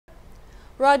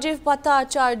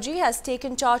Bhattacharjee has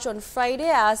taken charge on Friday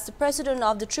as the president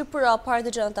of the Tripura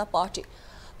Bharatiya Janata Party.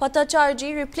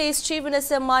 Bhattacharjee replaced Chief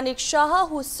Minister Saha,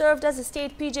 who served as the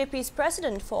state BJP's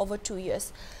president for over 2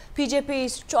 years. BJP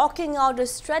is chalking out a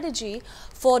strategy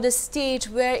for the state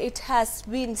where it has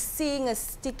been seeing a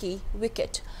sticky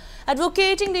wicket.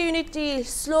 Advocating the unity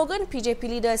slogan, BJP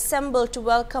leaders assembled to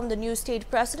welcome the new state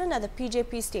president at the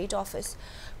BJP state office.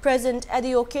 Present at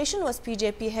the occasion was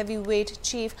BJP heavyweight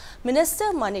Chief Minister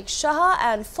Saha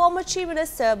and former Chief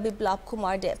Minister Biplab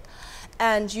Kumar Deb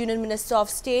and Union Minister of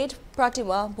State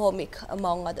Pratima Bhomik,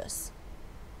 among others.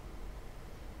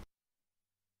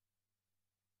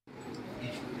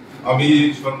 আমি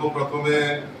সর্বপ্রথমে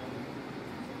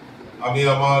আমি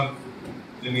আমার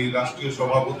যিনি রাষ্ট্রীয়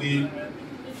সভাপতি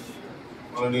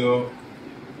মাননীয়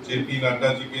JP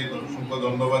নাড্ডাজিকে অসংখ্য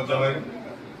ধন্যবাদ জানাই।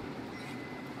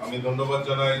 আমি ধন্যবাদ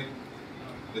জানাই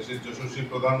দেশের যশস্বী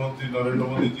প্রধানমন্ত্রী নরেন্দ্র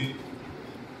মোদীজি,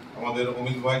 আমাদের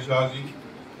অমিত ভাই শাহজি,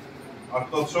 আর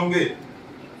তৎসঙ্গে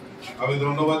আমি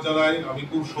ধন্যবাদ জানাই। আমি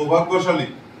খুব সৌভাগ্যশালী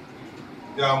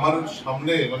যে আমার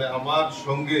সামনে আমার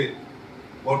সঙ্গে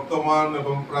বর্তমান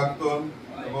এবং প্রাক্তন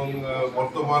এবং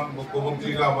বর্তমান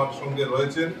মুখ্যমন্ত্রীরা আমার সঙ্গে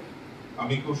রয়েছেন।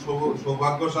 আমি খুব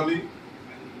সৌভাগ্যশালী।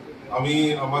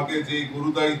 আমাকে যে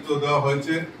গুরুদায়িত্ব দেওয়া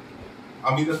হয়েছে,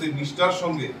 আমি যাতে নিষ্ঠার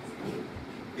সঙ্গে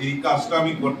এই কাজটা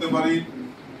আমি করতে পারি।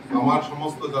 আমার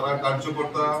সমস্ত যারা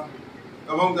কার্যকর্তা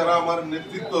এবং যারা আমার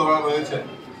নেতৃত্বরা রয়েছেন,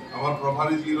 আমার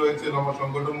প্রভারীজি রয়েছেন, আমার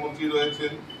সংগঠন মন্ত্রী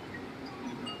রয়েছেন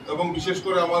এবং বিশেষ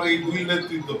করে আমার এই দুই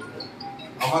নেতৃত্ব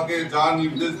আমাকে যা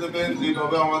নির্দেশ দেবেন,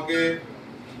 যেভাবে আমাকে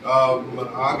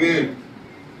আগে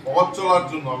পথ চলার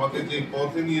জন্য আমাকে যে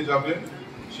পথে নিয়ে যাবেন,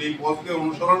 সেই পথকে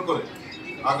অনুসরণ করে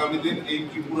আগামী দিন এই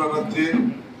ত্রিপুরা রাজ্যে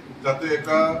যাতে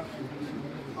একটা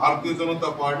ভারতীয় জনতা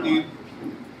পার্টির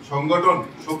সংগঠন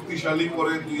শক্তিশালী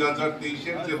করে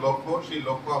 2023-এর যে লক্ষ্য, সেই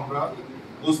লক্ষ্য আমরা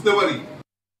বুঝতে পারি।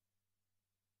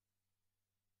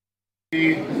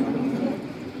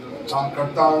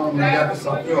 कार्यकर्ता और मीडिया के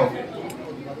साथियों,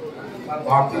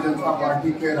 भारतीय जनता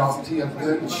पार्टी के राष्ट्रीय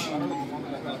अध्यक्ष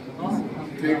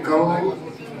ने कल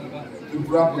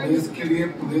त्रिपुरा प्रदेश के लिए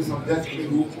प्रदेश अध्यक्ष के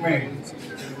रूप में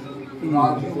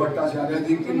राजीव भट्टाचार्य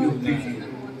जी की नियुक्ति की।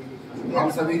 हम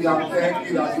सभी जानते हैं कि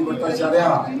राजीव भट्टाचार्य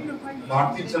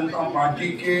भारतीय जनता पार्टी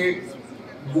के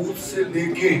बूथ से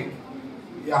लेके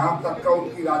यहाँ तक का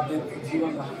उनकी राजनीतिक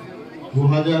जीवन रहा।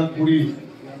 2020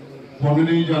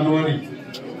 15 জানুয়ারি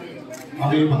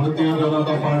আমি ভারতীয়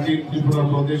জনতা পার্টির ত্রিপুরা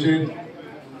প্রদেশের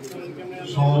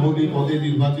সভাপতি পদে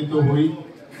নির্বাচিত হই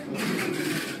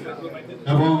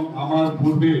এবং আমার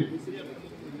পূর্বে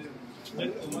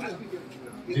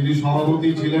যিনি সভাপতি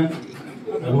ছিলেন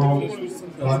এবং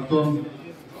প্রাক্তন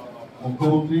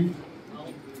মুখ্যমন্ত্রী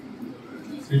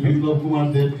শ্রী বিপ্লব কুমার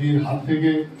দেবজির হাত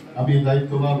থেকে আমি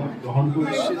দায়িত্বভার গ্রহণ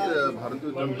করি।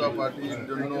 ভারতীয় জনতা পার্টির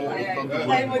জন্য অত্যন্ত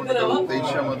গুরুত্বপূর্ণ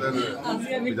 23-এ আমাদের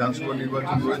বিধানসভা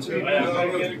নির্বাচন রয়েছে।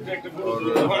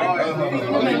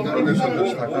 প্রদেশ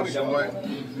অধ্যক্ষ থাকার সময়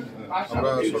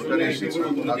আমরা সরকারে এসেছি,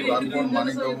 আর তারপর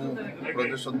মানিকবাবু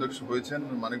প্রদেশ অধ্যক্ষ হয়েছেন।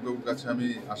 মানিকবাবুর কাছে আমি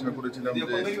আশা করেছিলাম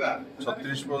যে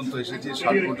 36 পর্যন্ত এসেছি,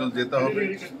 60 পর্যন্ত যেতে হবে।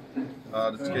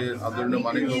 আর আজকে আদরণীয়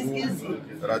মানিকবাবু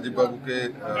রাজীববাবুকে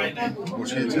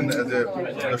বসিয়েছেন এজ এ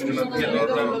লেফটেন্যান্ট।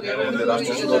 আমাদের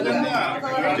রাষ্ট্রীয় সভাপতি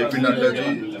জেপি নাড্ডাজি,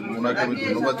 ওনাকে আমি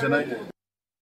ধন্যবাদ জানাই।